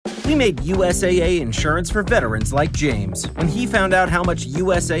We made USAA insurance for veterans like James. When he found out how much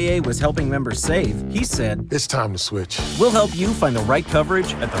USAA was helping members save, he said, "It's time to switch." We'll help you find the right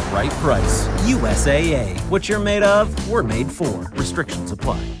coverage at the right price. USAA. What you're made of, we're made for. Restrictions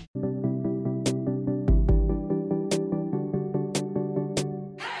apply.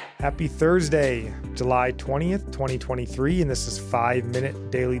 Happy Thursday, July 20th, 2023, and this is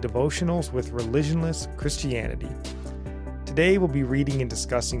 5-Minute Daily Devotionals with Religionless Christianity. Today we'll be reading and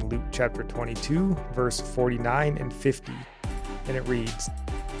discussing Luke chapter 22, verse 49 and 50, and it reads,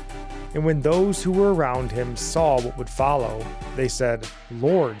 "And when those who were around him saw what would follow, they said,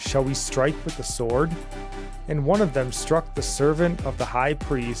 'Lord, shall we strike with the sword?' And one of them struck the servant of the high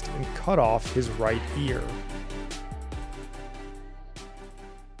priest and cut off his right ear."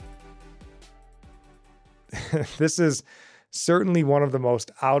 This is certainly one of the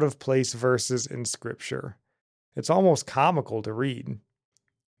most out-of-place verses in Scripture. It's almost comical to read.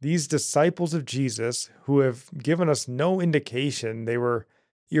 These disciples of Jesus, who have given us no indication they were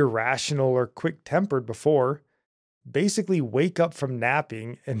irrational or quick-tempered before, basically wake up from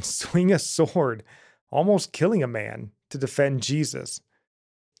napping and swing a sword, almost killing a man, to defend Jesus.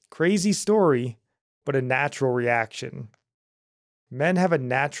 Crazy story, but a natural reaction. Men have a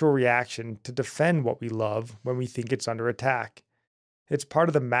natural reaction to defend what we love when we think it's under attack. It's part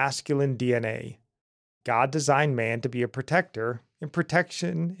of the masculine DNA. God designed man to be a protector, and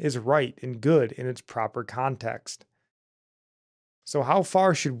protection is right and good in its proper context. So how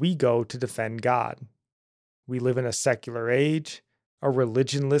far should we go to defend God? We live in a secular age, a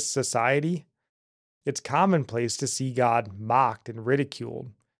religionless society. It's commonplace to see God mocked and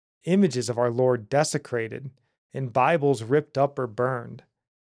ridiculed, images of our Lord desecrated, and Bibles ripped up or burned.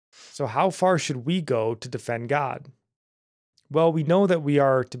 So how far should we go to defend God? Well, we know that we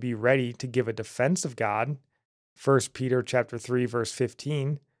are to be ready to give a defense of God, 1 Peter chapter 3, verse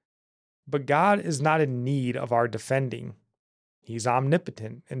 15. But God is not in need of our defending. He's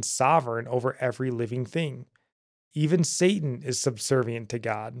omnipotent and sovereign over every living thing. Even Satan is subservient to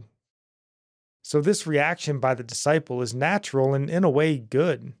God. So this reaction by the disciple is natural and in a way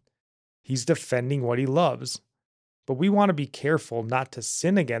good. He's defending what he loves. But we want to be careful not to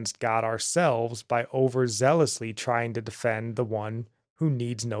sin against God ourselves by overzealously trying to defend the one who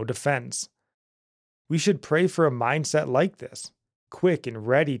needs no defense. We should pray for a mindset like this, quick and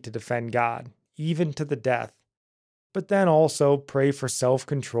ready to defend God, even to the death. But then also pray for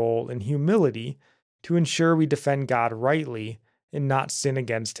self-control and humility to ensure we defend God rightly and not sin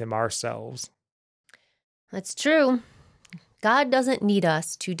against Him ourselves. That's true. God doesn't need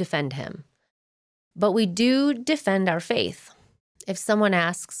us to defend Him. But we do defend our faith. If someone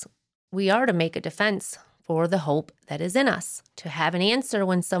asks, we are to make a defense for the hope that is in us, to have an answer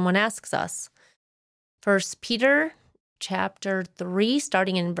when someone asks us. 1 Peter chapter 3,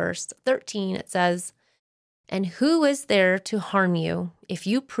 starting in verse 13, it says, "And who is there to harm you if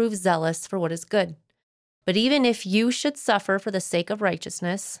you prove zealous for what is good? But even if you should suffer for the sake of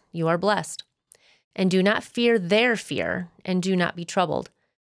righteousness, you are blessed. And do not fear their fear, and do not be troubled.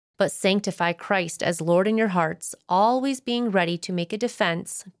 But sanctify Christ as Lord in your hearts, always being ready to make a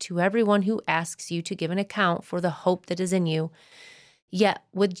defense to everyone who asks you to give an account for the hope that is in you, yet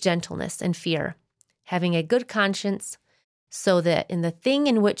with gentleness and fear, having a good conscience, so that in the thing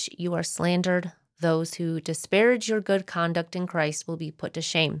in which you are slandered, those who disparage your good conduct in Christ will be put to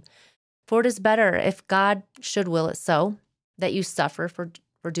shame. For it is better, if God should will it so, that you suffer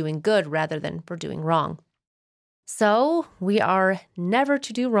for doing good rather than for doing wrong." So we are never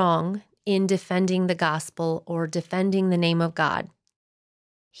to do wrong in defending the gospel or defending the name of God.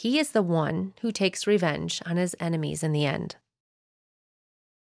 He is the one who takes revenge on his enemies in the end.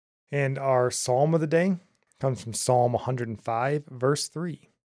 And our psalm of the day comes from Psalm 105, verse 3.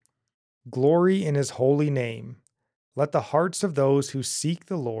 "Glory in his holy name. Let the hearts of those who seek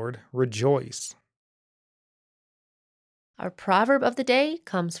the Lord rejoice." Our proverb of the day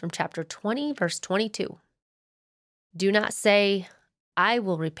comes from chapter 20, verse 22. "Do not say, 'I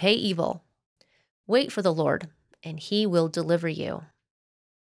will repay evil.' Wait for the Lord, and he will deliver you."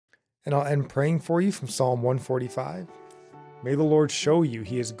 And I'll end praying for you from Psalm 145. "May the Lord show you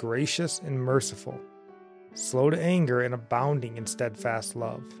he is gracious and merciful, slow to anger and abounding in steadfast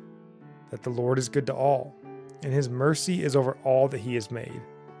love, that the Lord is good to all, and his mercy is over all that he has made.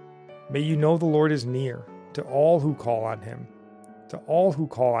 May you know the Lord is near to all who call on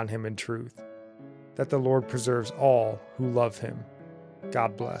him in truth, that the Lord preserves all who love him."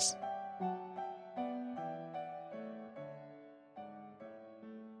 God bless.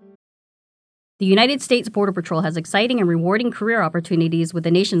 The United States Border Patrol has exciting and rewarding career opportunities with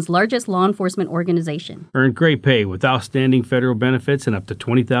the nation's largest law enforcement organization. Earn great pay with outstanding federal benefits and up to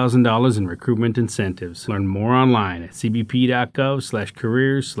 $20,000 in recruitment incentives. Learn more online at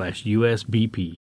cbp.gov/careers/USBP.